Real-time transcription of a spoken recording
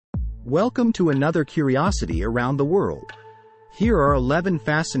Welcome to another curiosity around the world. Here are 11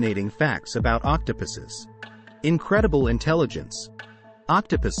 fascinating facts about octopuses. Incredible intelligence.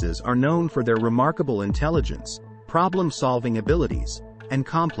 Octopuses are known for their remarkable intelligence, problem-solving abilities, and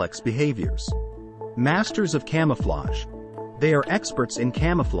complex behaviors. Masters of camouflage. They are experts in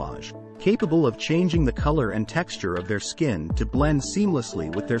camouflage, capable of changing the color and texture of their skin to blend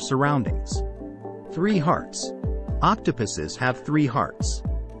seamlessly with their surroundings. 3 hearts. Octopuses have 3 hearts.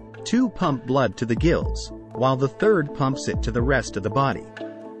 2 pump blood to the gills, while the third pumps it to the rest of the body.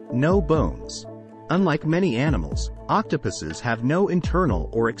 No bones. Unlike many animals, octopuses have no internal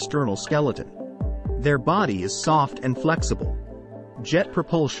or external skeleton. Their body is soft and flexible. Jet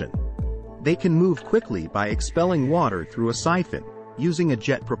propulsion. They can move quickly by expelling water through a siphon, using a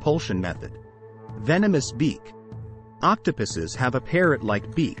jet propulsion method. Venomous beak. Octopuses have a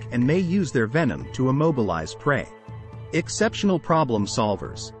parrot-like beak and may use their venom to immobilize prey. Exceptional problem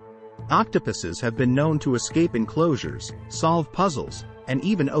solvers. Octopuses have been known to escape enclosures, solve puzzles, and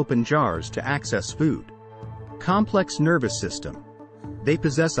even open jars to access food. Complex nervous system. They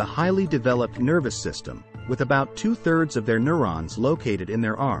possess a highly developed nervous system, with about 2/3 of their neurons located in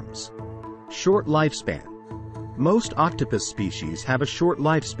their arms. Short lifespan. Most octopus species have a short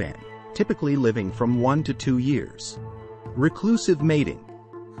lifespan, typically living from 1 to 2 years. Reclusive mating.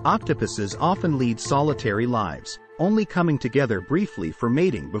 Octopuses often lead solitary lives, only coming together briefly for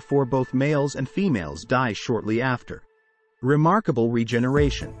mating before both males and females die shortly after. Remarkable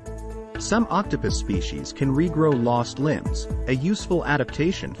regeneration. Some octopus species can regrow lost limbs, a useful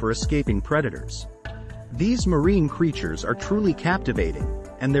adaptation for escaping predators. These marine creatures are truly captivating,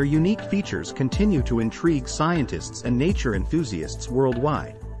 and their unique features continue to intrigue scientists and nature enthusiasts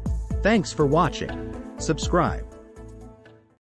worldwide. Thanks for watching. Subscribe.